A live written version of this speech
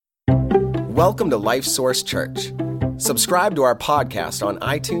Welcome to Life Source Church. Subscribe to our podcast on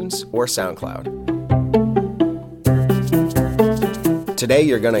iTunes or SoundCloud. Today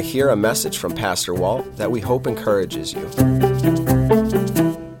you're going to hear a message from Pastor Walt that we hope encourages you.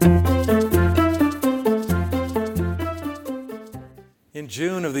 In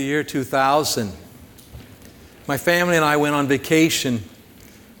June of the year 2000, my family and I went on vacation,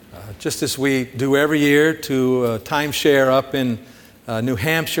 just as we do every year, to a timeshare up in New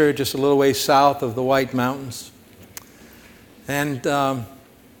Hampshire, just a little ways south of the White Mountains. And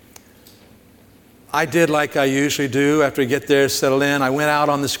I did like I usually do after I get there, settle in. I went out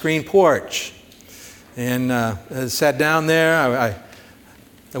on the screen porch and sat down there.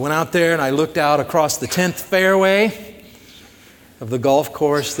 I went out there and I looked out across the 10th fairway of the golf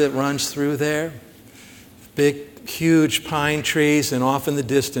course that runs through there. Big, huge pine trees, and off in the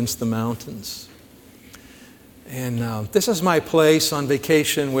distance, the mountains. And this is my place on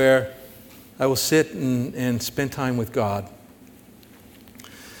vacation where I will sit and spend time with God.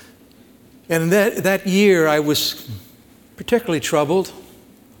 And that year I was particularly troubled.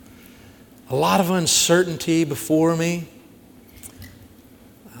 A lot of uncertainty before me.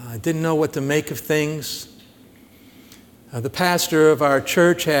 I didn't know what to make of things. The pastor of our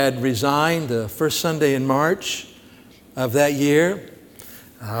church had resigned the first Sunday in March of that year.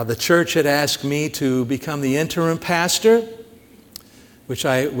 The church had asked me to become the interim pastor, which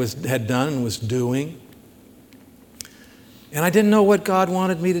I had done and was doing. And I didn't know what God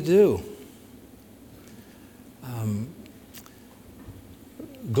wanted me to do.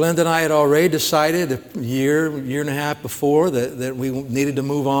 Glenda and I had already decided a year and a half before that we needed to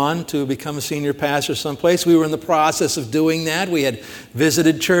move on to become a senior pastor someplace. We were in the process of doing that. We had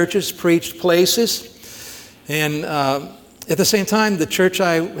visited churches, preached places, and at the same time, the church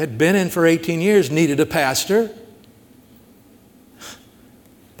I had been in for 18 years needed a pastor.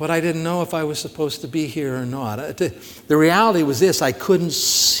 But I didn't know if I was supposed to be here or not. The reality was this: I couldn't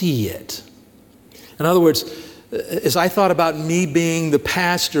see it. In other words, as I thought about me being the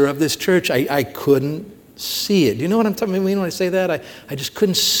pastor of this church, I couldn't see it. Do you know what I'm talking about when I say that? I just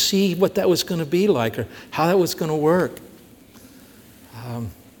couldn't see what that was going to be like or how that was going to work.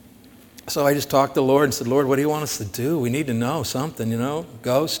 So I just talked to the Lord and said, Lord, what do you want us to do? We need to know something,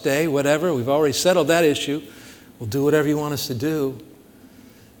 Go, stay, whatever. We've already settled that issue. We'll do whatever you want us to do.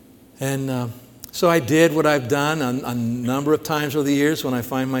 And so I did what I've done a number of times over the years when I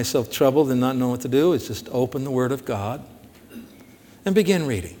find myself troubled and not know what to do, is just open the Word of God and begin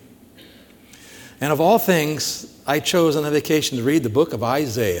reading. And of all things, I chose on a vacation to read the book of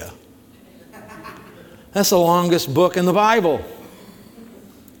Isaiah. That's the longest book in the Bible.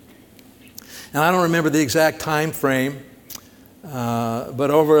 And I don't remember the exact time frame,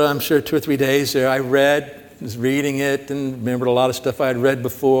 but over, I'm sure, 2 or 3 days there, I was reading it and remembered a lot of stuff I had read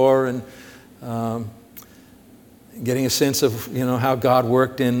before, and getting a sense of, how God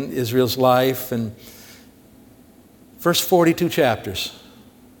worked in Israel's life. And first 42 chapters.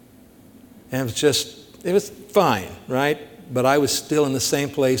 And it was fine, right? But I was still in the same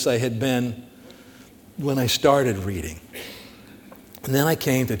place I had been when I started reading. And then I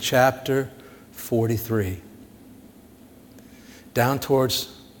came to chapter 43, down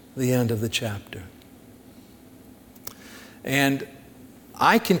towards the end of the chapter. And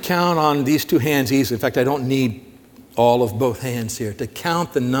I can count on these two hands easily. In fact, I don't need all of both hands here to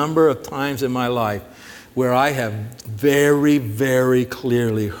count the number of times in my life where I have very, very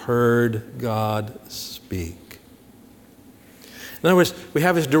clearly heard God speak. In other words, we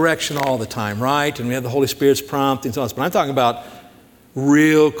have His direction all the time, right? And we have the Holy Spirit's prompting and so on. But I'm talking about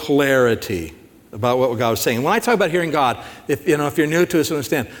real clarity about what God was saying. When I talk about hearing God, if you're new to us,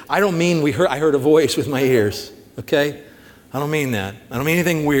 understand, I don't mean I heard a voice with my ears, okay? I don't mean that. I don't mean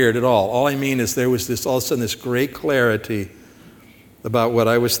anything weird at all. All I mean is there was all of a sudden this great clarity about what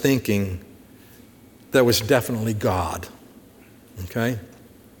I was thinking that was definitely God, okay?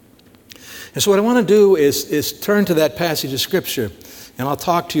 And so what I want to do is turn to that passage of Scripture, and I'll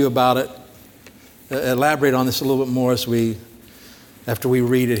talk to you about it, elaborate on this a little bit more after we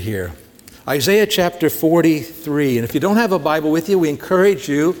read it here. Isaiah chapter 43. And if you don't have a Bible with you, we encourage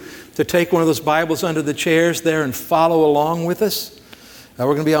you to take one of those Bibles under the chairs there and follow along with us. We're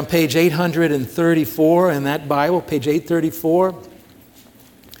going to be on page 834 in that Bible, page 834.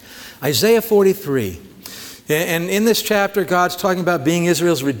 Isaiah 43. And in this chapter, God's talking about being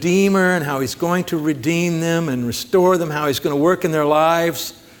Israel's Redeemer and how He's going to redeem them and restore them, how He's going to work in their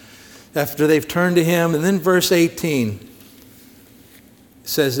lives after they've turned to Him. And then verse 18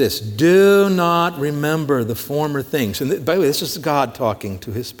 says this: do not remember the former things. And by the way, this is God talking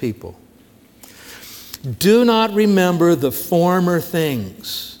to His people. Do not remember the former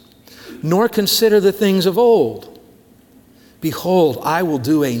things, nor consider the things of old. Behold, I will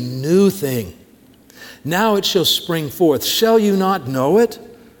do a new thing. Now it shall spring forth. Shall you not know it?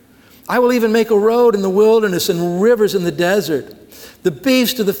 I will even make a road in the wilderness and rivers in the desert. The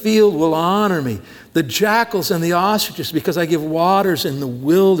beasts of the field will honor me, the jackals and the ostriches, because I give waters in the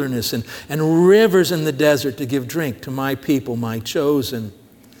wilderness and rivers in the desert to give drink to my people, my chosen.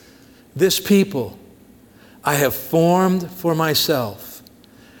 This people I have formed for myself.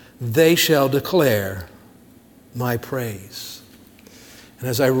 They shall declare my praise. And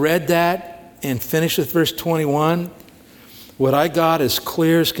as I read that and finished with verse 21, what I got as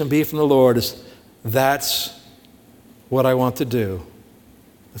clear as can be from the Lord is that's what I want to do.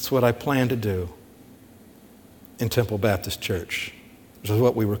 That's what I plan to do in Temple Baptist Church, which is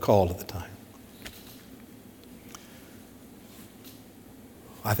what we were called at the time.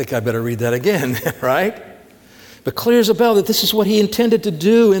 I think I better read that again, right? But clear as a bell that this is what he intended to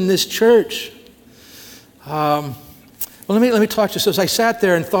do in this church. Well, let me talk to you. So as I sat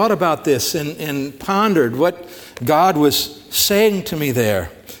there and thought about this and pondered what God was saying to me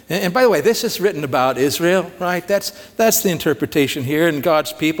there. And by the way, this is written about Israel, right? That's the interpretation here and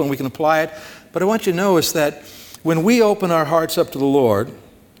God's people, and we can apply it. But I want you to know is that when we open our hearts up to the Lord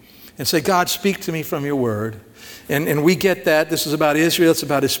and say, God, speak to me from your word, and we get that this is about Israel, it's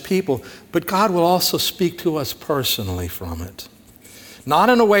about his people, but God will also speak to us personally from it. Not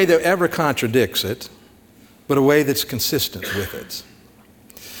in a way that ever contradicts it, but a way that's consistent with it.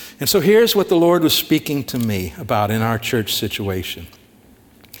 And so here's what the Lord was speaking to me about in our church situation.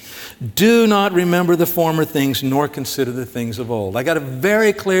 Do not remember the former things, nor consider the things of old. I got a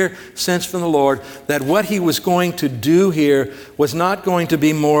very clear sense from the Lord that what he was going to do here was not going to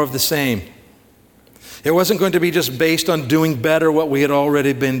be more of the same. It wasn't going to be just based on doing better what we had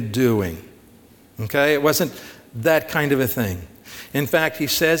already been doing. Okay? It wasn't that kind of a thing. In fact, he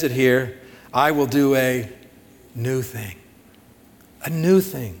says it here, I will do a new thing. A new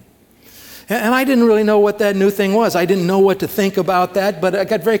thing. And I didn't really know what that new thing was. I didn't know what to think about that, but I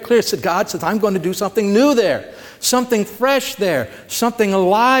got very clear. God said, I'm going to do something new there, something fresh there, something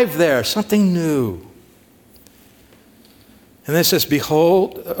alive there, something new. And then it says,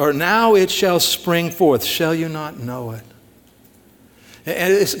 behold, or now it shall spring forth. Shall you not know it?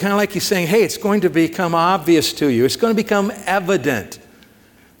 And it's kind of like he's saying, hey, it's going to become obvious to you. It's going to become evident.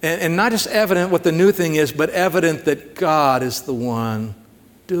 And not just evident what the new thing is, but evident that God is the one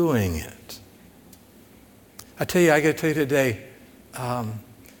doing it. I tell you, I got to tell you today,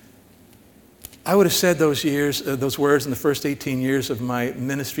 I would have said those words in the first 18 years of my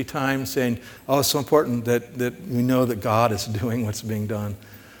ministry time, saying, oh, it's so important that we know that God is doing what's being done.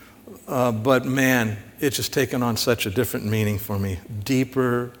 But man, it's just taken on such a different meaning for me.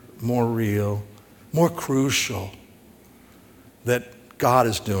 Deeper, more real, more crucial, that God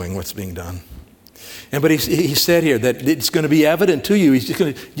is doing what's being done. But he said here that it's going to be evident to you.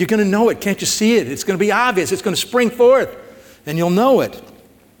 You're going to know it. Can't you see it? It's going to be obvious. It's going to spring forth, and you'll know it.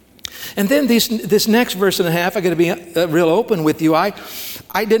 And then this next verse and a half, I got to be real open with you. I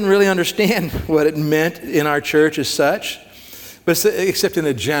didn't really understand what it meant in our church as such, but except in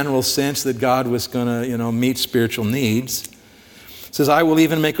a general sense that God was going to, meet spiritual needs. It says, I will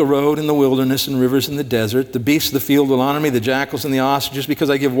even make a road in the wilderness and rivers in the desert. The beasts of the field will honor me, the jackals and the ostriches, because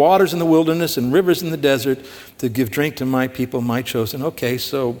I give waters in the wilderness and rivers in the desert to give drink to my people, my chosen. Okay,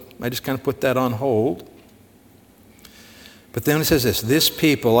 so I just kind of put that on hold. But then it says this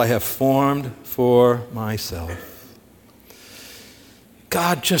people I have formed for myself.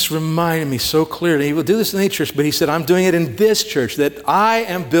 God just reminded me so clearly. He will do this in the church, but he said, I'm doing it in this church, that I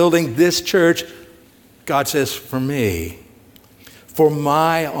am building this church, God says, for me. For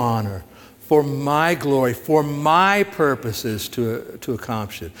my honor, for my glory, for my purposes to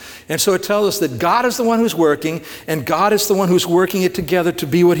accomplish it. And so it tells us that God is the one who's working, and God is the one who's working it together to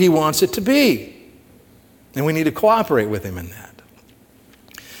be what he wants it to be. And we need to cooperate with him in that.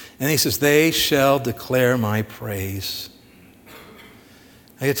 And he says, they shall declare my praise.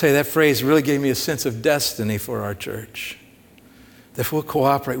 I got to tell you, that phrase really gave me a sense of destiny for our church. That if we'll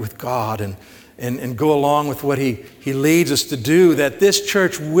cooperate with God and go along with what he leads us to do, that this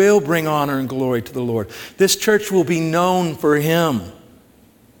church will bring honor and glory to the Lord. This church will be known for him.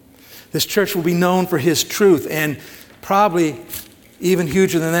 This church will be known for his truth. And probably even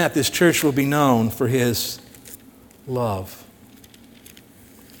huger than that, this church will be known for his love.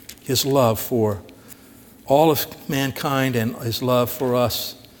 His love for all of mankind and his love for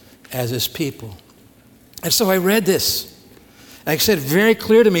us as his people. And so I read this. Like I said, very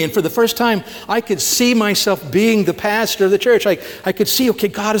clear to me. And for the first time, I could see myself being the pastor of the church. I could see, okay,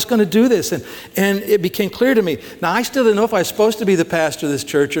 God is going to do this. And it became clear to me. Now, I still didn't know if I was supposed to be the pastor of this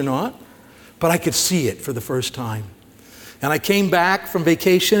church or not. but I could see it for the first time. And I came back from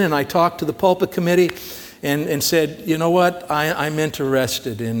vacation and I talked to the pulpit committee and said, you know what, I'm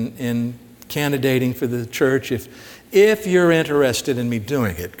interested in candidating for the church if you're interested in me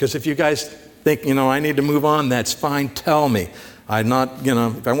doing it. Because if you guys think, I need to move on, that's fine, tell me. I'm not,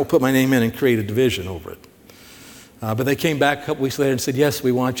 if I won't put my name in and create a division over it. But they came back a couple weeks later and said, yes,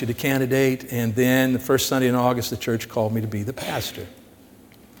 we want you to candidate. And then the first Sunday in August, the church called me to be the pastor.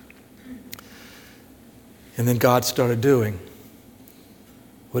 And then God started doing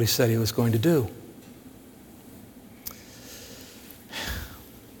what he said he was going to do.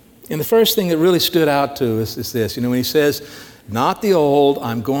 And the first thing that really stood out to us is this. When he says, not the old,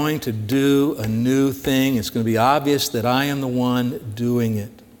 I'm going to do a new thing. It's going to be obvious that I am the one doing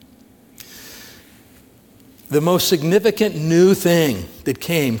it. The most significant new thing that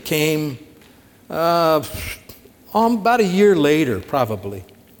came about a year later, probably.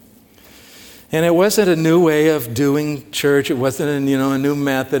 And it wasn't a new way of doing church. It wasn't a new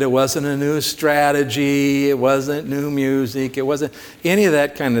method. It wasn't a new strategy. It wasn't new music. It wasn't any of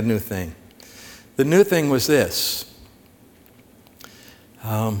that kind of new thing. The new thing was this.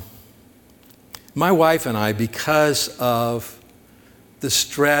 My wife and I, because of the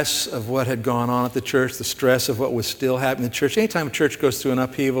stress of what had gone on at the church, the stress of what was still happening in the church. Anytime a church goes through an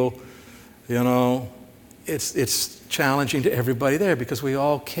upheaval, it's challenging to everybody there because we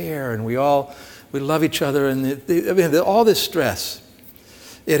all care and we love each other, and all this stress.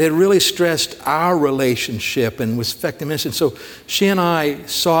 It had really stressed our relationship and was affecting us. And so she and I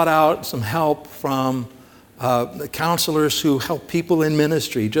sought out some help from counselors who help people in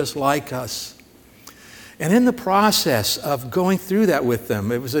ministry just like us. And in the process of going through that with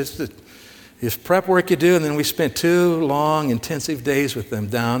them, it was this prep work you do, and then we spent 2 long, intensive days with them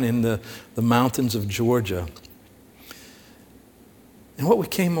down in the mountains of Georgia. And what we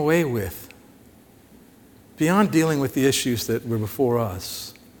came away with, beyond dealing with the issues that were before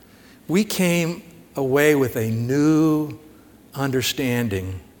us, we came away with a new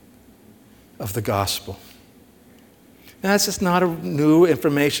understanding of the gospel. Now, that's just not a new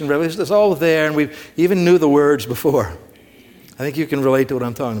information revelation. It's all there, and we even knew the words before. I think you can relate to what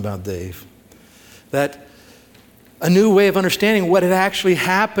I'm talking about, Dave. That a new way of understanding what had actually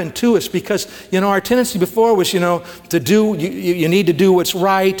happened to us, because, our tendency before was, to do, you need to do what's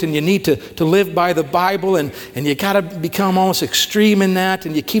right, and you need to live by the Bible, and you got to become almost extreme in that,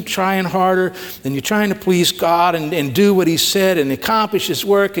 and you keep trying harder, and you're trying to please God and do what he said and accomplish his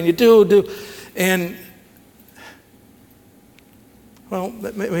work, and you do. And well,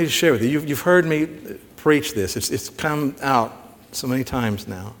 let me just share with you. You've heard me preach this. It's come out so many times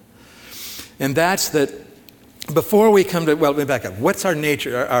now. And that's that before we come to, let me back up. What's our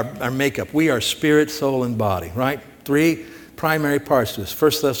nature, our makeup? We are spirit, soul, and body, right? 3 primary parts to this.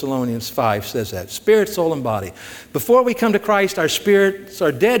 1 Thessalonians 5 says that. Spirit, soul, and body. Before we come to Christ, our spirits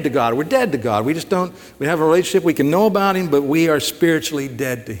are dead to God. We're dead to God. We have a relationship. We can know about him, but we are spiritually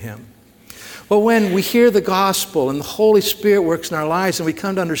dead to him. Well, when we hear the gospel and the Holy Spirit works in our lives and we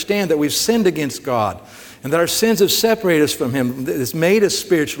come to understand that we've sinned against God and that our sins have separated us from him, it's made us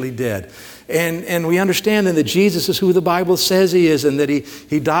spiritually dead. And we understand then that Jesus is who the Bible says he is, and that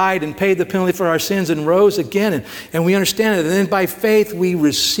he died and paid the penalty for our sins and rose again. And we understand it. And then by faith we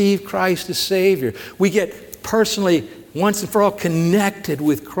receive Christ as Savior. We get personally, once and for all, connected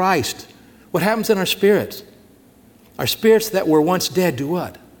with Christ. What happens in our spirits? Our spirits that were once dead do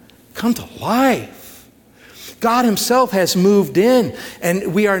what? Come to life. God himself has moved in,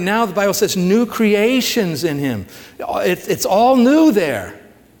 and we are now, the Bible says, new creations in him. It's all new there.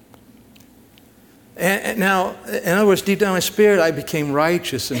 And now, in other words, deep down in my spirit, I became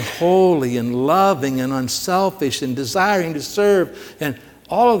righteous and holy and loving and unselfish and desiring to serve, and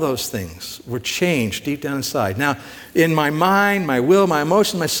all of those things were changed deep down inside. Now, in my mind, my will, my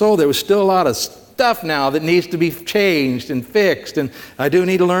emotion, my soul, there was still a lot of stuff now that needs to be changed and fixed, and I do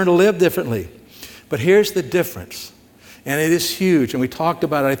need to learn to live differently. But here's the difference, and it is huge, and we talked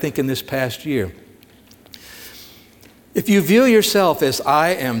about it, I think, in this past year. If you view yourself as, I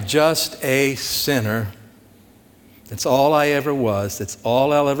am just a sinner, that's all I ever was, that's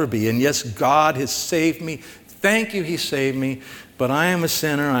all I'll ever be, and yes, God has saved me, thank you, he saved me, but I am a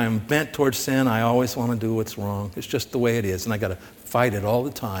sinner, I am bent towards sin, I always want to do what's wrong, it's just the way it is, and I got to fight it all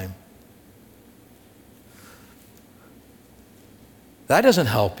the time. That doesn't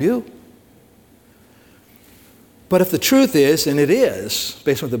help you. But if the truth is, and it is,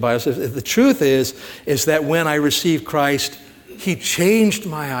 based on what the Bible says, if the truth is that when I received Christ, he changed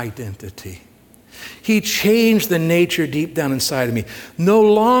my identity. He changed the nature deep down inside of me. No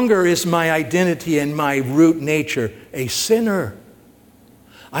longer is my identity and my root nature a sinner.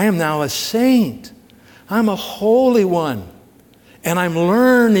 I am now a saint. I'm a holy one. And I'm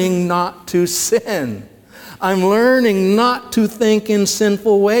learning not to sin. I'm learning not to think in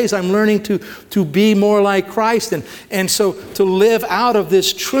sinful ways. I'm learning to be more like Christ. And so to live out of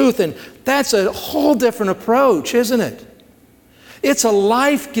this truth. And that's a whole different approach, isn't it? It's a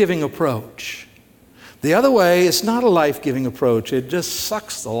life-giving approach. The other way is not a life-giving approach. It just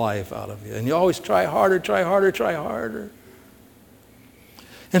sucks the life out of you. And you always try harder, try harder, try harder.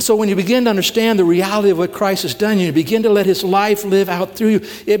 And so when you begin to understand the reality of what Christ has done, you begin to let His life live out through you,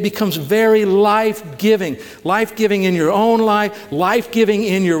 it becomes very life-giving. Life-giving in your own life, life-giving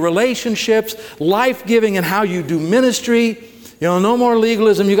in your relationships, life-giving in how you do ministry. You know, no more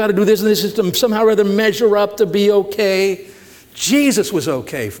legalism. You got to do this and this system, somehow or other measure up to be okay. Jesus was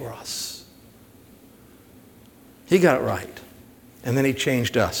okay for us. He got it right. And then He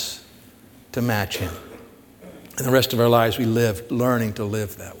changed us to match Him. And the rest of our lives we live learning to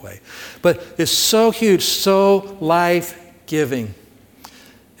live that way. But it's so huge, so life-giving.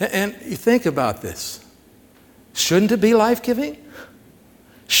 And you think about this. Shouldn't it be life-giving?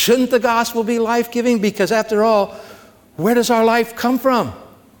 Shouldn't the gospel be life-giving? Because after all, where does our life come from?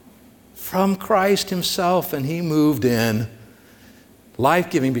 From Christ Himself, and He moved in.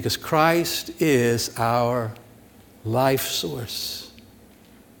 Life-giving because Christ is our life source.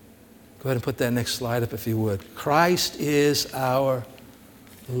 Go ahead and put that next slide up if you would. Christ is our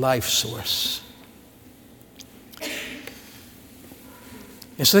life source.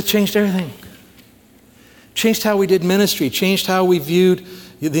 And so that changed everything. Changed how we did ministry. Changed how we viewed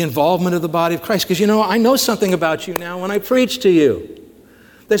the involvement of the body of Christ. Because you know, I know something about you now when I preach to you.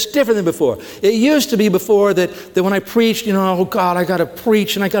 That's different than before. It used to be before that when I preached, you know, oh God, I got to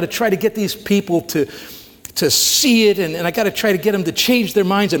preach and I got to try to get these people to see it, and I got to try to get them to change their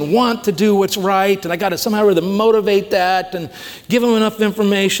minds and want to do what's right, and I got to somehow or other motivate that and give them enough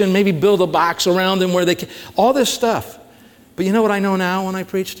information, maybe build a box around them where they can, all this stuff. But you know what I know now when I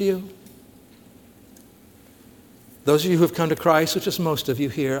preach to you? Those of you who have come to Christ, which is most of you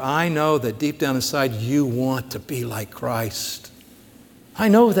here, I know that deep down inside you want to be like Christ. I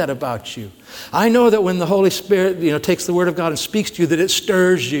know that about you. I know that when the Holy Spirit, you know, takes the Word of God and speaks to you, that it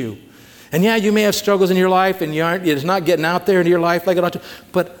stirs you. And yeah, you may have struggles in your life and it's not getting out there into your life like it ought to.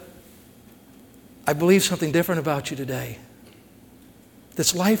 But I believe something different about you today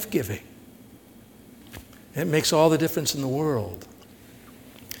that's life-giving. It makes all the difference in the world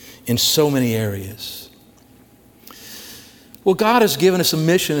in so many areas. Well, God has given us a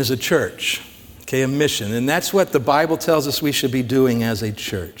mission as a church. Okay, a mission. And that's what the Bible tells us we should be doing as a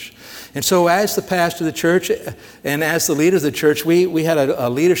church. And so as the pastor of the church and as the leader of the church, we had a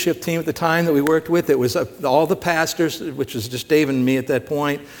leadership team at the time that we worked with. It was all the pastors, which was just Dave and me at that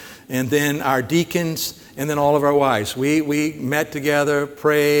point, and then our deacons, and then all of our wives. We met together,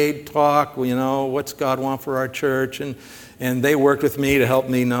 prayed, talked, you know, what's God want for our church? And they worked with me to help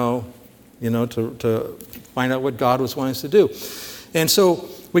me know, you know, to find out what God was wanting us to do. And so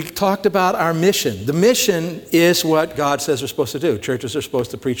we talked about our mission. The mission is what God says we're supposed to do. Churches are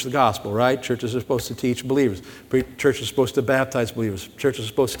supposed to preach the gospel, right? Churches are supposed to teach believers. Churches are supposed to baptize believers. Churches are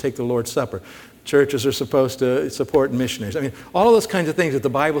supposed to take the Lord's Supper. Churches are supposed to support missionaries. I mean, all of those kinds of things that the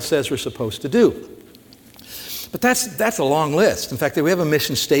Bible says we're supposed to do. But that's a long list. In fact, we have a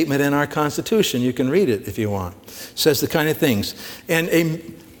mission statement in our Constitution. You can read it if you want. It says the kind of things. And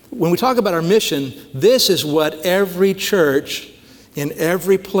when we talk about our mission, this is what every church in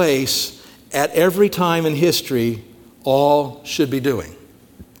every place, at every time in history, all should be doing.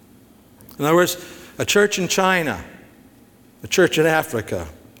 In other words, a church in China, a church in Africa,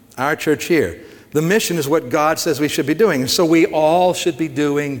 our church here. The mission is what God says we should be doing. And so we all should be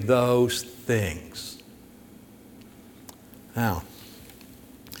doing those things. Now,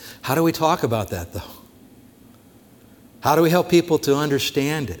 how do we talk about that, though? How do we help people to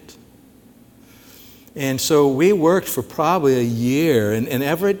understand it? And so we worked for probably a year. And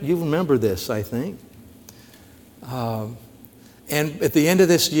Everett, you remember this, I think. And at the end of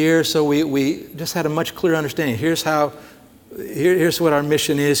this year, so we just had a much clearer understanding. Here's what our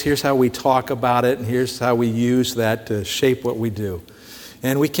mission is. Here's how we talk about it. And here's how we use that to shape what we do.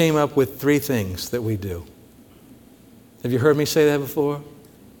 And we came up with 3 things that we do. Have you heard me say that before?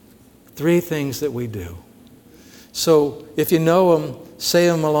 3 things that we do. So if you know them, say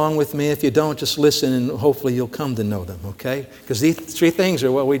them along with me. If you don't, just listen and hopefully you'll come to know them, okay? Because these 3 things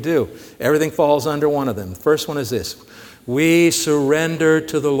are what we do. Everything falls under one of them. The first one is this. We surrender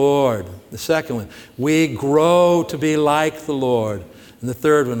to the Lord. The second one, we grow to be like the Lord. And the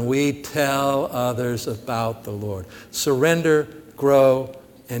third one, we tell others about the Lord. Surrender, grow,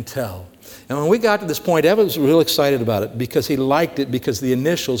 and tell. And when we got to this point, Evan was real excited about it because he liked it because the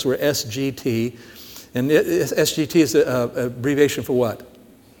initials were SGT. And SGT is an abbreviation for what?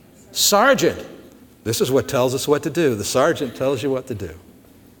 Sergeant. This is what tells us what to do. The sergeant tells you what to do.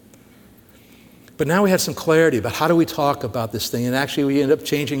 But now we had some clarity about how do we talk about this thing. And actually we ended up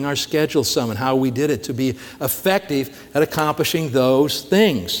changing our schedule some and how we did it to be effective at accomplishing those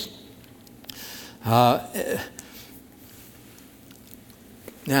things. Now,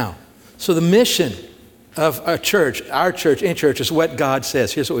 so the mission of our church, in church, is what God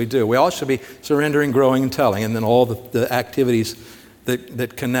says. Here's what we do. We all should be surrendering, growing, and telling, and then all the activities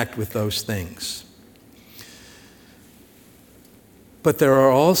that connect with those things. But there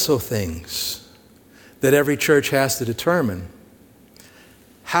are also things that every church has to determine.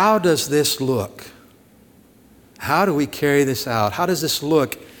 How does this look? How do we carry this out? How does this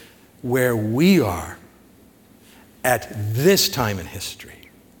look where we are at this time in history?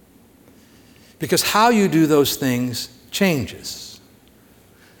 Because how you do those things changes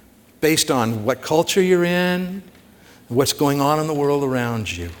based on what culture you're in, what's going on in the world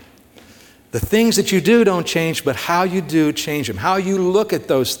around you. The things that you do don't change, but how you do change them. How you look at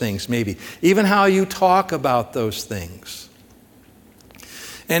those things, maybe. Even how you talk about those things.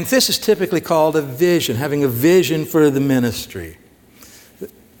 And this is typically called a vision, having a vision for the ministry.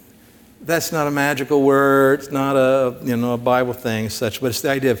 That's not a magical word. It's not a Bible thing as such, but it's the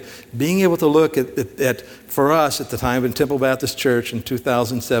idea of being able to look at for us at the time in Temple Baptist Church in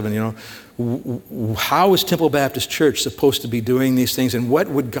 2007, how is Temple Baptist Church supposed to be doing these things, and what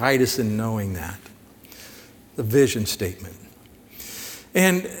would guide us in knowing that? The vision statement.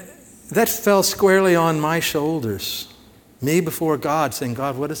 And that fell squarely on my shoulders. Me before God, saying,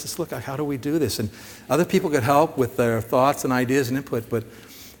 God, what does this look like? How do we do this? And other people could help with their thoughts and ideas and input, but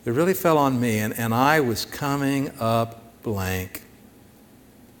it really fell on me, and I was coming up blank.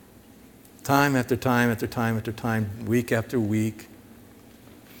 Time after time after time after time, week after week,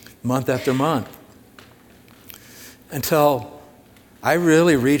 month after month, until I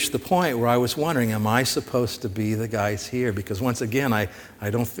really reached the point where I was wondering, am I supposed to be the guys here? Because once again, I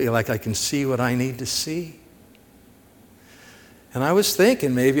don't feel like I can see what I need to see. And I was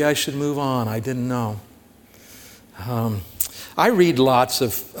thinking maybe I should move on. I didn't know. I read lots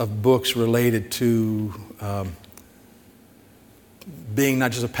of books related to being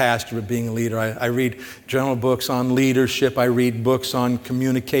not just a pastor, but being a leader. I read general books on leadership. I read books on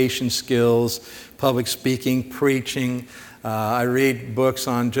communication skills, public speaking, preaching. I read books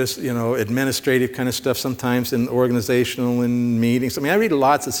on just, administrative kind of stuff, sometimes in organizational and meetings. I read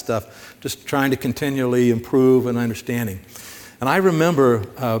lots of stuff, just trying to continually improve and understanding. And I remember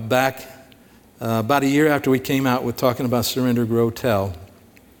back about a year after we came out with talking about Surrender, Grow, Tell,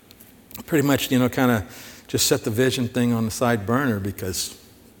 pretty much, kind of just set the vision thing on the side burner because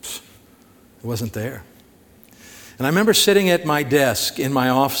it wasn't there. And I remember sitting at my desk in my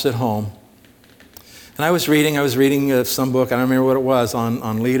office at home, and I was reading some book, I don't remember what it was,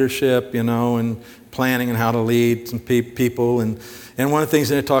 on leadership, and planning and how to lead some people. And one of the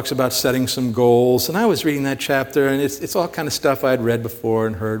things in it talks about setting some goals. And I was reading that chapter, and it's all kind of stuff I'd read before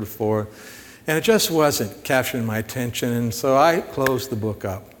and heard before. And it just wasn't capturing my attention. And so I closed the book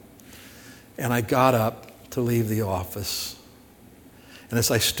up. And I got up to leave the office. And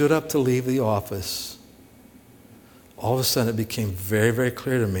as I stood up to leave the office, all of a sudden it became very, very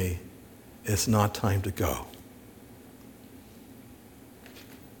clear to me, it's not time to go.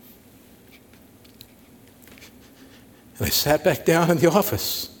 And I sat back down in the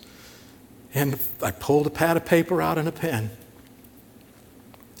office. And I pulled a pad of paper out and a pen.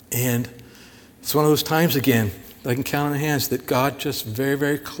 And it's one of those times again, I can count on the hands, that God just very,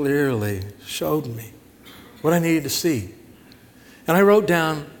 very clearly showed me what I needed to see. And I wrote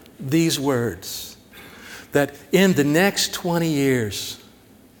down these words, that in the next 20 years,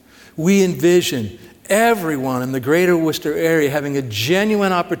 we envision everyone in the greater Worcester area having a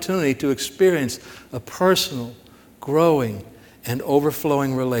genuine opportunity to experience a personal, growing, and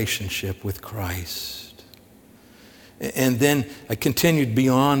overflowing relationship with Christ. And then I continued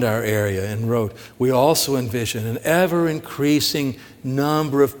beyond our area and wrote, we also envision an ever-increasing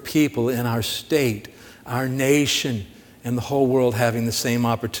number of people in our state, our nation, and the whole world having the same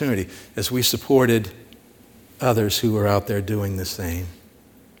opportunity as we supported others who were out there doing the same.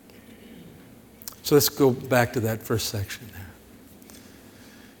 So let's go back to that first section there.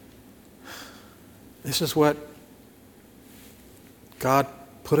 This is what God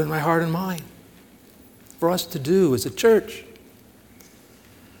put in my heart and mind for us to do as a church.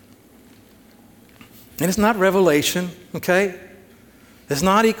 And it's not revelation, okay? It's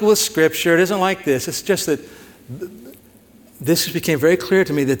not equal with Scripture. It isn't like this. It's just that this became very clear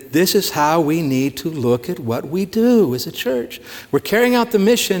to me that this is how we need to look at what we do as a church. We're carrying out the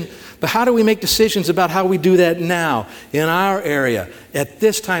mission, but how do we make decisions about how we do that now, in our area, at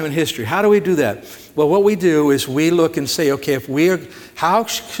this time in history? How do we do that? Well, what we do is we look and say, okay, how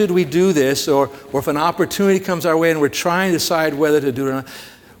should we do this? Or if an opportunity comes our way and we're trying to decide whether to do it or not,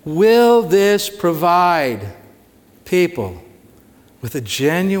 will this provide people with a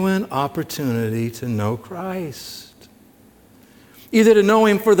genuine opportunity to know Christ? Either to know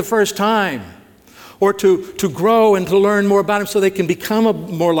Him for the first time, or to grow and to learn more about Him so they can become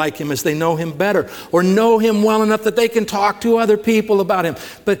more like Him as they know Him better, or know Him well enough that they can talk to other people about Him.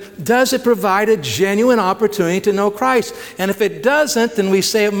 But does it provide a genuine opportunity to know Christ? And if it doesn't, then we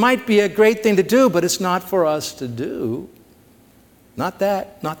say it might be a great thing to do, but it's not for us to do. Not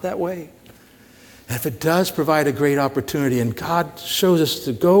that way. And if it does provide a great opportunity and God shows us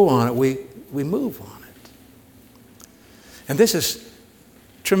to go on it, we move on it. And this has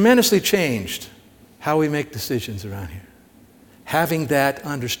tremendously changed how we make decisions around here. Having that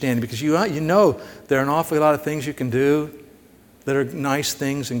understanding, because you know there are an awfully lot of things you can do that are nice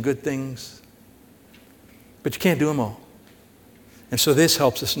things and good things, but you can't do them all. And so this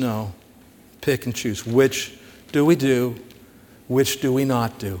helps us know, pick and choose. Which do we do? Which do we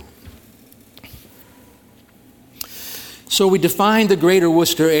not do? So we defined the greater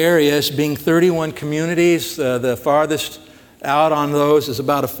Worcester area as being 31 communities. The farthest out on those is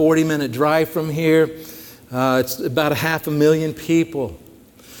about a 40-minute drive from here. It's about 500,000 people.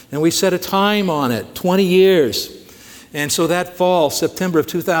 And we set a time on it, 20 years. And so that fall, September of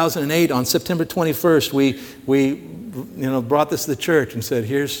 2008, on September 21st, we brought this to the church and said,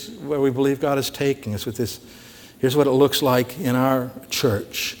 here's where we believe God is taking us with this. Here's what it looks like in our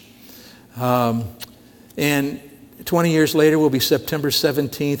church. And 20 years later will be September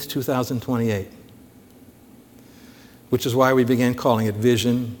 17th, 2028. Which is why we began calling it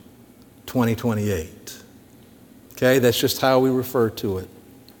Vision 2028. Okay, that's just how we refer to it.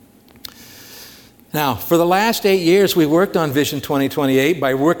 Now, for the last 8 years, we worked on Vision 2028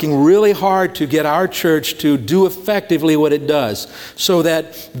 by working really hard to get our church to do effectively what it does, so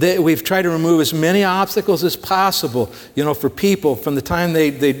that we've tried to remove as many obstacles as possible, for people from the time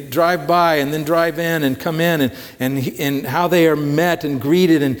they drive by and then drive in and come in, and how they are met and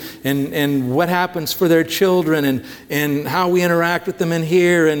greeted, and what happens for their children, and how we interact with them in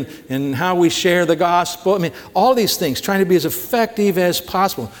here, and how we share the gospel. I mean, all these things, trying to be as effective as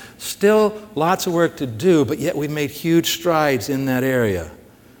possible. Still lots of work to do, but yet we've made huge strides in that area,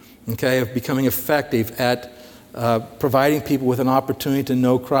 okay, of becoming effective at providing people with an opportunity to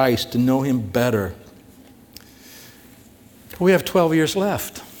know Christ, to know Him better. We have 12 years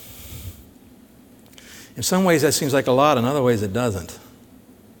left. In some ways that seems like a lot, in other ways it doesn't.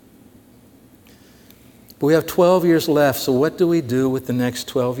 But we have 12 years left, so what do we do with the next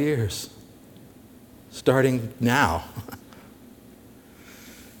 12 years? Starting now.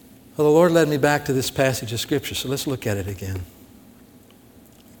 Well, the Lord led me back to this passage of Scripture, so let's look at it again.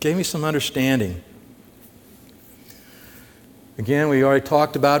 Gave me some understanding. Again, we already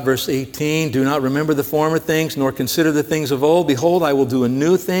talked about verse 18. Do not remember the former things, nor consider the things of old. Behold, I will do a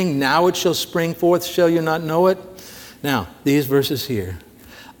new thing. Now it shall spring forth. Shall you not know it? Now, these verses here.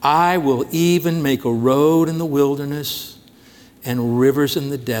 I will even make a road in the wilderness and rivers in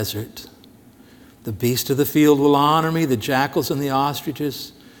the desert. The beasts of the field will honor me, the jackals and the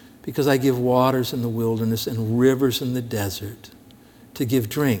ostriches, because I give waters in the wilderness and rivers in the desert to give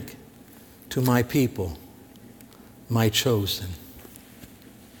drink to my people, my chosen.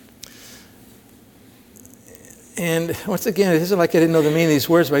 And once again, it isn't like I didn't know the meaning of these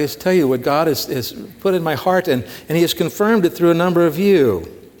words, but I just tell you what God has put in my heart, and He has confirmed it through a number of you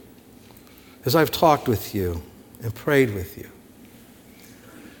as I've talked with you and prayed with you.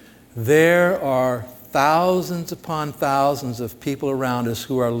 There are thousands upon thousands of people around us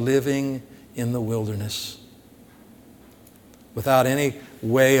who are living in the wilderness without any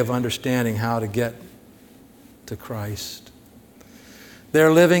way of understanding how to get to Christ.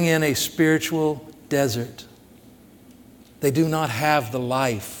 They're living in a spiritual desert. They do not have the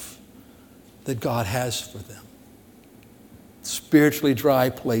life that God has for them. Spiritually dry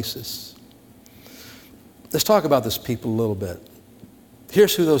places. Let's talk about this people a little bit.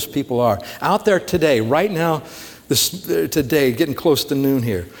 Here's who those people are. Out there today, right now, today, getting close to noon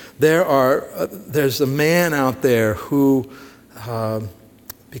here, there's a man out there who,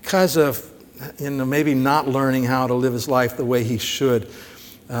 because of maybe not learning how to live his life the way he should,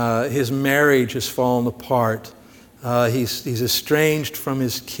 his marriage has fallen apart. He's estranged from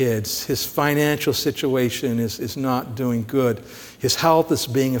his kids. His financial situation is not doing good. His health is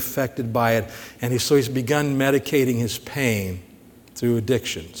being affected by it. And so he's begun medicating his pain through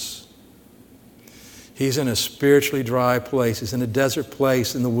addictions. He's in a spiritually dry place. He's in a desert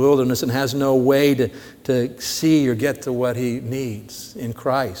place in the wilderness and has no way to see or get to what he needs in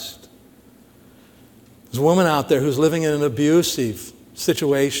Christ. There's a woman out there who's living in an abusive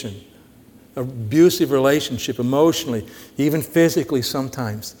situation, an abusive relationship emotionally, even physically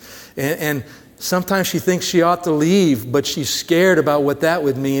sometimes. And sometimes she thinks she ought to leave, but she's scared about what that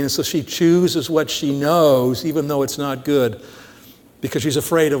would mean. And so she chooses what she knows, even though it's not good, because she's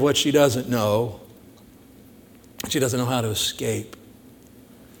afraid of what she doesn't know. She doesn't know how to escape.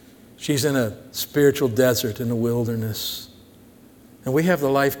 She's in a spiritual desert in the wilderness. And we have the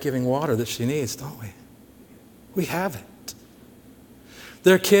life-giving water that she needs, don't we? We have it.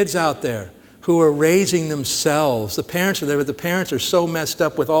 There are kids out there who are raising themselves. The parents are there, but the parents are so messed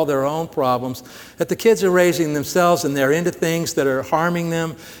up with all their own problems that the kids are raising themselves and they're into things that are harming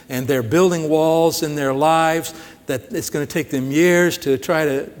them, and they're building walls in their lives that it's going to take them years to try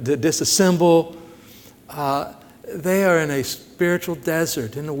to disassemble. They are in a spiritual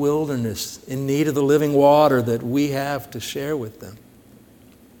desert, in the wilderness, in need of the living water that we have to share with them.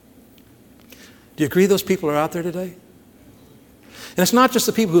 Do you agree those people are out there today? And it's not just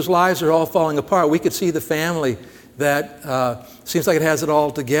the people whose lives are all falling apart. We could see the family that seems like it has it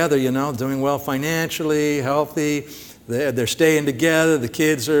all together, doing well financially, healthy. They're staying together. The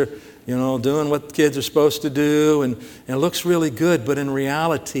kids are, doing what kids are supposed to do. And it looks really good, but in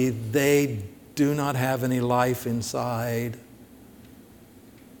reality, they do not have any life inside.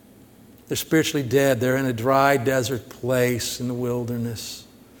 They're spiritually dead. They're in a dry desert place in the wilderness.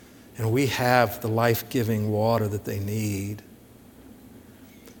 And we have the life-giving water that they need.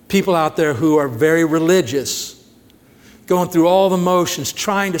 People out there who are very religious, going through all the motions,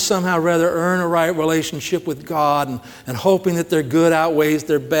 trying to somehow rather earn a right relationship with God and hoping that their good outweighs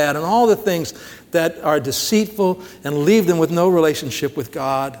their bad, and all the things that are deceitful and leave them with no relationship with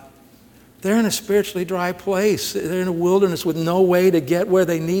God. They're in a spiritually dry place. They're in a wilderness with no way to get where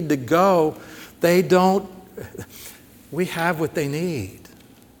they need to go. We have what they need.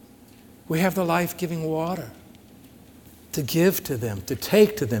 We have the life-giving water to give to them, to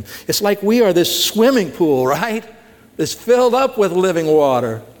take to them. It's like we are this swimming pool, right? It's filled up with living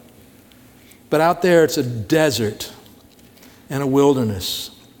water. But out there it's a desert and a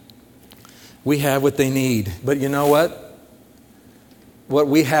wilderness. We have what they need. But you know what? What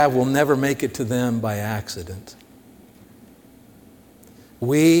we have will never make it to them by accident.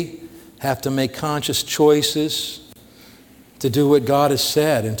 We have to make conscious choices to do what God has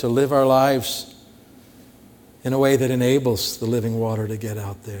said and to live our lives in a way that enables the living water to get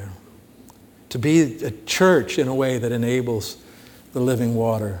out there. To be a church in a way that enables the living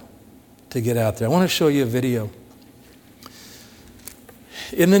water to get out there. I want to show you a video.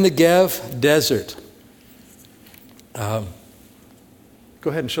 In the Negev desert, go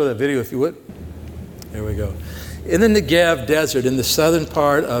ahead and show that video if you would. There we go. In the Negev desert, in the southern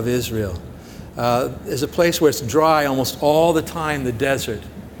part of Israel, is a place where it's dry almost all the time, the desert.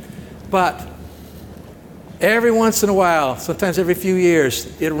 But every once in a while, sometimes every few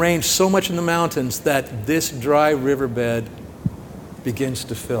years, it rains so much in the mountains that this dry riverbed begins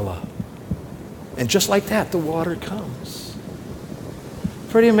to fill up. And just like that, the water comes.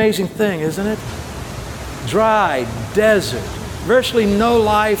 Pretty amazing thing, isn't it? Dry desert. Virtually no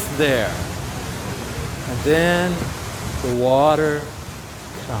life there. And then the water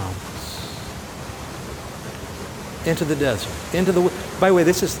comes into the desert. By the way,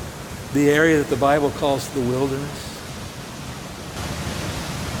 this is the area that the Bible calls the wilderness.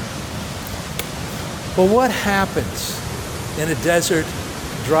 Well, what happens in a desert,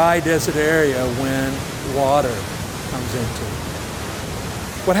 dry desert area when water comes into it?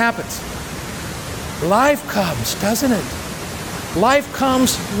 What happens? Life comes, doesn't it? Life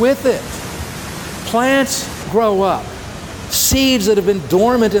comes with it. Plants grow up. Seeds that have been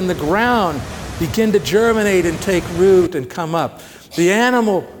dormant in the ground begin to germinate and take root and come up. The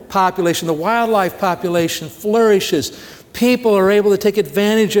animal population, the wildlife population flourishes. People are able to take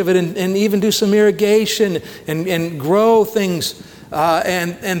advantage of it and even do some irrigation and grow things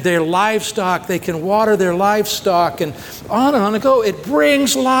and their livestock. They can water their livestock and on it go. It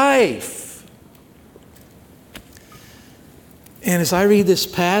brings life. And as I read this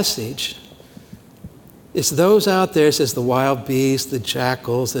passage, it's those out there, it says the wild beasts, the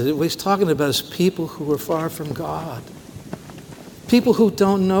jackals, that what he's talking about is people who are far from God. People who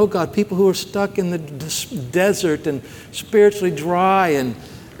don't know God, people who are stuck in the desert and spiritually dry and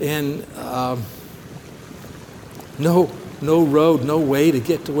no road, no way to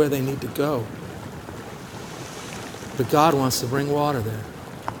get to where they need to go. But God wants to bring water there.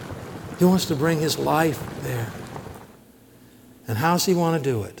 He wants to bring His life there. And how does He want to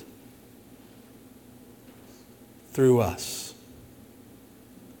do it? Through us.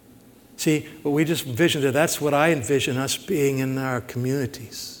 See, what we just envisioned, that's what I envision us being in our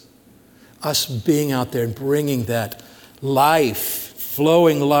communities. Us being out there and bringing that life,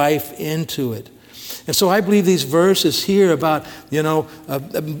 flowing life into it. And so I believe these verses here about,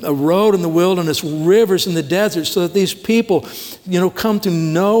 a road in the wilderness, rivers in the desert, so that these people, come to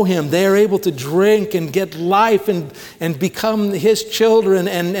know Him. They are able to drink and get life and become His children,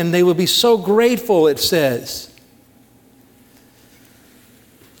 and they will be so grateful, it says.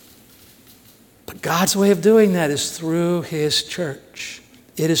 But God's way of doing that is through His church.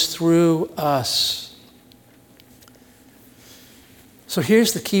 It is through us. So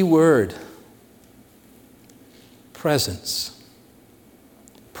here's the key word. Presence.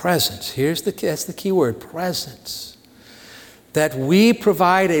 Presence. That's the key word, presence. That we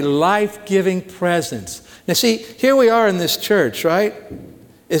provide a life-giving presence. Now see, here we are in this church, right?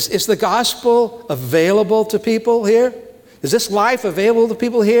 Is the gospel available to people here? Is this life available to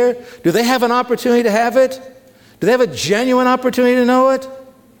people here? Do they have an opportunity to have it? Do they have a genuine opportunity to know it?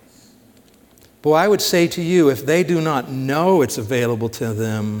 Boy, I would say to you, if they do not know it's available to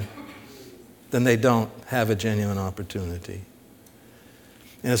them, then they don't have a genuine opportunity.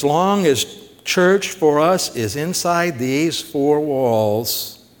 And as long as church for us is inside these four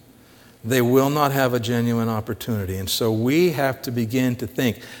walls, they will not have a genuine opportunity. And so we have to begin to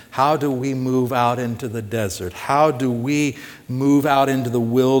think, how do we move out into the desert? How do we move out into the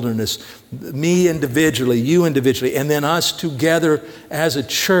wilderness? Me individually, you individually, and then us together as a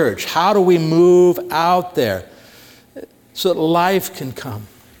church. How do we move out there so that life can come?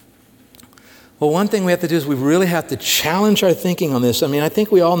 Well, one thing we have to do is we really have to challenge our thinking on this. I mean, I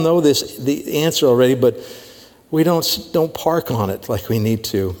think we all know the answer already, but we don't park on it like we need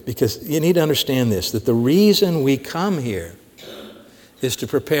to, because you need to understand this, that the reason we come here is to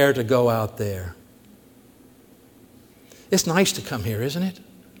prepare to go out there. It's nice to come here, isn't it?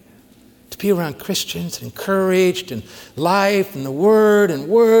 To be around Christians, encouraged, and life, and the Word, and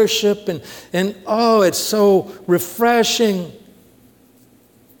worship, and oh, it's so refreshing.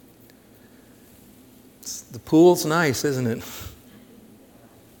 The pool's nice, isn't it?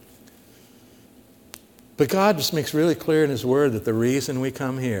 But God just makes really clear in His Word that the reason we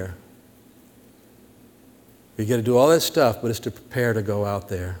come here, we get to do all this stuff, but it's to prepare to go out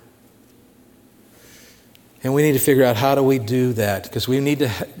there. And we need to figure out, how do we do that? Because we need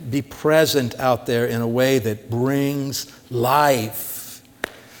to be present out there in a way that brings life.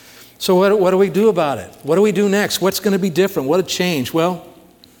 So what do we do about it? What do we do next? What's going to be different? What a change? Well,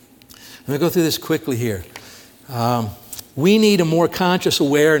 let me go through this quickly here. We need a more conscious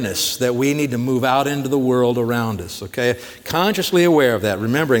awareness that we need to move out into the world around us, okay? Consciously aware of that,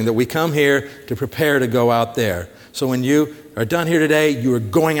 remembering that we come here to prepare to go out there. So when you are done here today, you are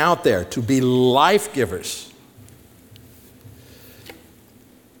going out there to be life givers.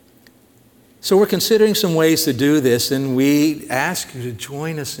 So we're considering some ways to do this, and we ask you to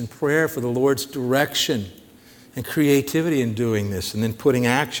join us in prayer for the Lord's direction and creativity in doing this, and then putting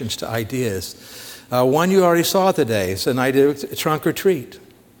actions to ideas. One you already saw today. It's an idea of trunk or treat.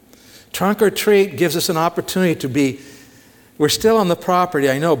 Trunk or treat gives us an opportunity to be, we're still on the property,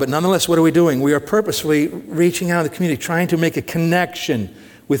 I know, but nonetheless, what are we doing? We are purposefully reaching out in the community, trying to make a connection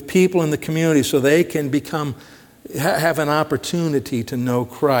with people in the community so they can have an opportunity to know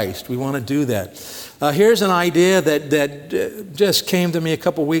Christ. We want to do that. Here's an idea that just came to me a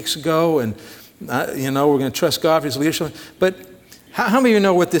couple weeks ago, and we're going to trust God for His leadership. But how many of you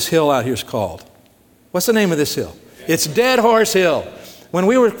know what this hill out here is called? What's the name of this hill? It's Dead Horse Hill. When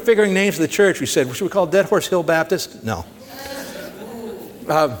we were figuring names for the church, we said, should we call it Dead Horse Hill Baptist? No.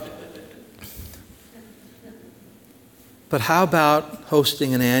 But how about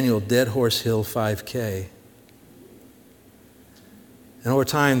hosting an annual Dead Horse Hill 5K? And over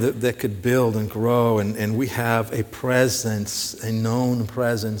time, that could build and grow, and we have a presence, a known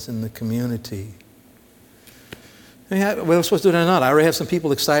presence in the community. Whether we're supposed to do it or not, I already have some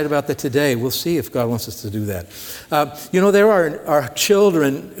people excited about that today. We'll see if God wants us to do that. There are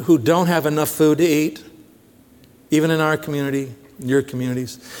children who don't have enough food to eat, even in our community, your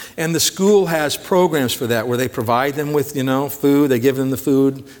communities. And the school has programs for that, where they provide them with, food. They give them the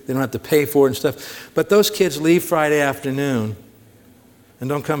food. They don't have to pay for it and stuff. But those kids leave Friday afternoon and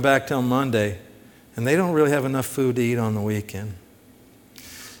don't come back till Monday, and they don't really have enough food to eat on the weekend.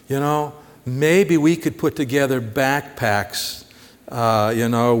 Maybe we could put together backpacks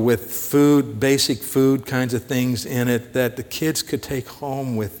with food, basic food kinds of things in it that the kids could take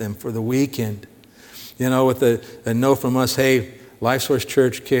home with them for the weekend. With a note from us, hey, Life Source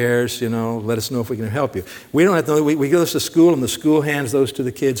Church cares, let us know if we can help you. We don't have to, we give those to school, and the school hands those to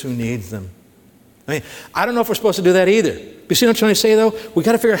the kids who need them. I don't know if we're supposed to do that either. But you see what I'm trying to say, though? We've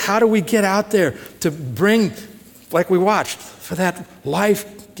got to figure out, how do we get out there to bring, like we watched, for that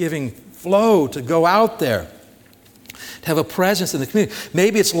life-giving flow to go out there, to have a presence in the community.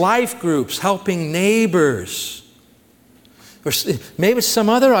 Maybe it's life groups, helping neighbors. Or maybe it's some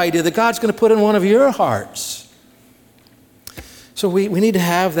other idea that God's going to put in one of your hearts. So we need to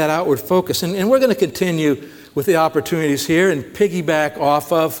have that outward focus. And we're going to continue with the opportunities here and piggyback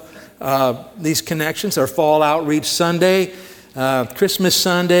off of these connections. Our Fall Outreach Sunday, Christmas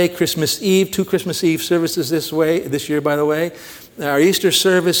Sunday, Christmas Eve, 2 Christmas Eve services this year, by the way. Our Easter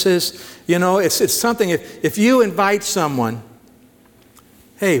services. It's something, if you invite someone,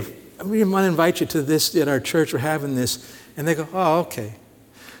 hey, we want to invite you to this at our church, we're having this. And they go, oh, okay.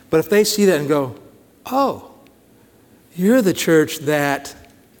 But if they see that and go, oh, you're the church that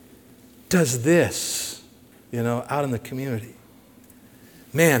does this, out in the community.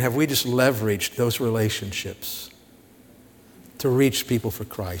 Man, have we just leveraged those relationships to reach people for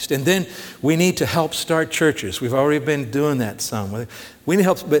Christ. And then we need to help start churches. We've already been doing that some. We need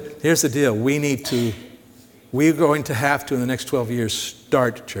help, but here's the deal. We're going to have to, in the next 12 years,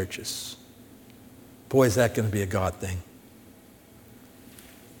 start churches. Boy, is that going to be a God thing.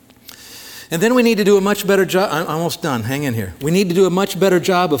 And then we need to do a much better job. I'm almost done. Hang in here. We need to do a much better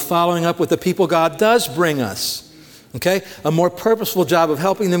job of following up with the people God does bring us. Okay? A more purposeful job of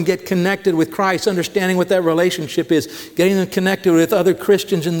helping them get connected with Christ, understanding what that relationship is, getting them connected with other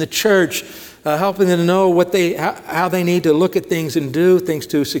Christians in the church, helping them to know how they need to look at things and do things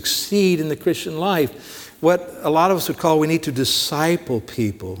to succeed in the Christian life. What a lot of us would call, we need to disciple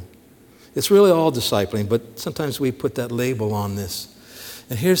people. It's really all discipling, but sometimes we put that label on this.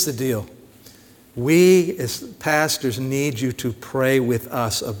 And here's the deal. We as pastors need you to pray with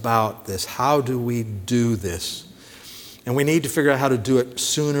us about this. How do we do this? And we need to figure out how to do it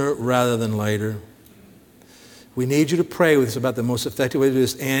sooner rather than later. We need you to pray with us about the most effective way to do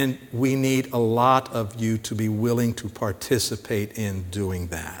this, and we need a lot of you to be willing to participate in doing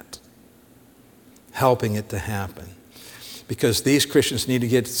that, helping it to happen. Because these Christians need to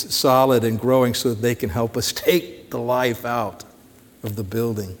get solid and growing so that they can help us take the life out of the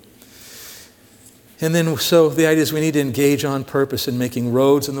building. And then, so the idea is we need to engage on purpose in making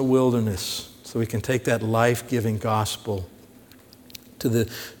roads in the wilderness so we can take that life-giving gospel to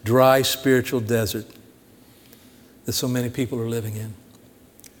the dry spiritual desert that so many people are living in.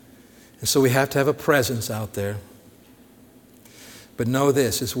 And so we have to have a presence out there. But know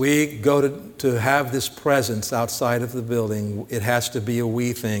this, as we go to have this presence outside of the building, it has to be a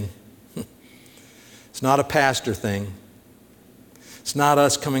we thing. It's not a pastor thing. It's not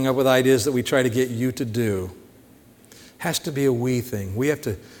us coming up with ideas that we try to get you to do. It has to be a we thing. We have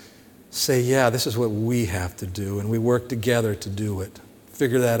to say, yeah, this is what we have to do, and we work together to do it.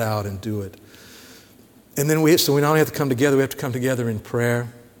 Figure that out and do it. And then we not only have to come together, we have to come together in prayer.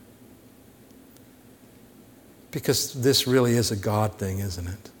 Because this really is a God thing, isn't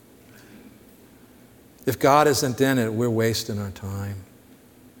it? If God isn't in it, we're wasting our time.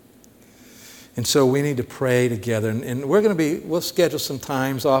 And so we need to pray together. And we'll schedule some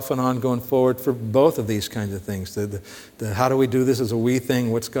times off and on going forward for both of these kinds of things. The how do we do this as a we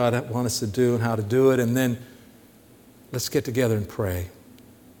thing, what's God want us to do and how to do it. And then let's get together and pray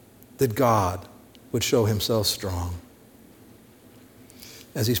that God would show himself strong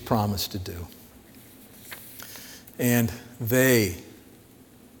as he's promised to do. And they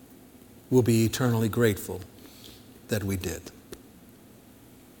will be eternally grateful that we did.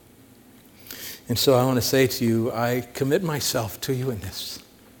 And so I want to say to you, I commit myself to you in this.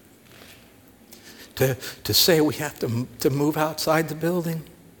 To say we have to move outside the building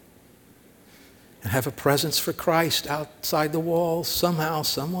and have a presence for Christ outside the walls somehow,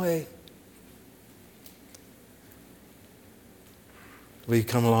 some way. Will you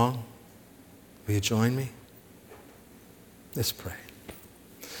come along? Will you join me? Let's pray.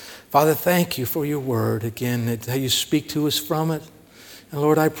 Father, thank you for your word. Again, how you speak to us from it. And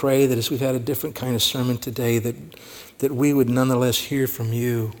Lord, I pray that as we've had a different kind of sermon today, that we would nonetheless hear from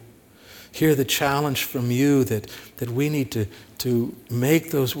you, hear the challenge from you that we need to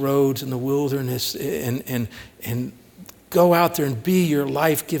make those roads in the wilderness and go out there and be your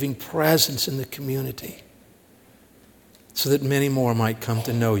life-giving presence in the community so that many more might come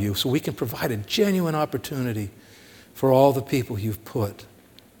to know you, so we can provide a genuine opportunity for all the people you've put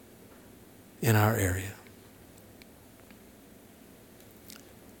in our area.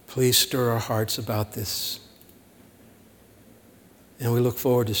 Please stir our hearts about this. And we look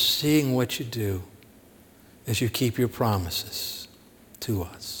forward to seeing what you do as you keep your promises to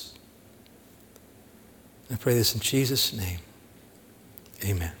us. I pray this in Jesus' name.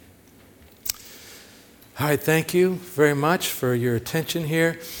 Amen. All right, thank you very much for your attention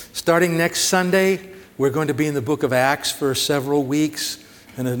here. Starting next Sunday, we're going to be in the book of Acts for several weeks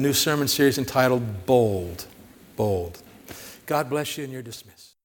in a new sermon series entitled Bold. Bold. God bless you, and you're dismissed.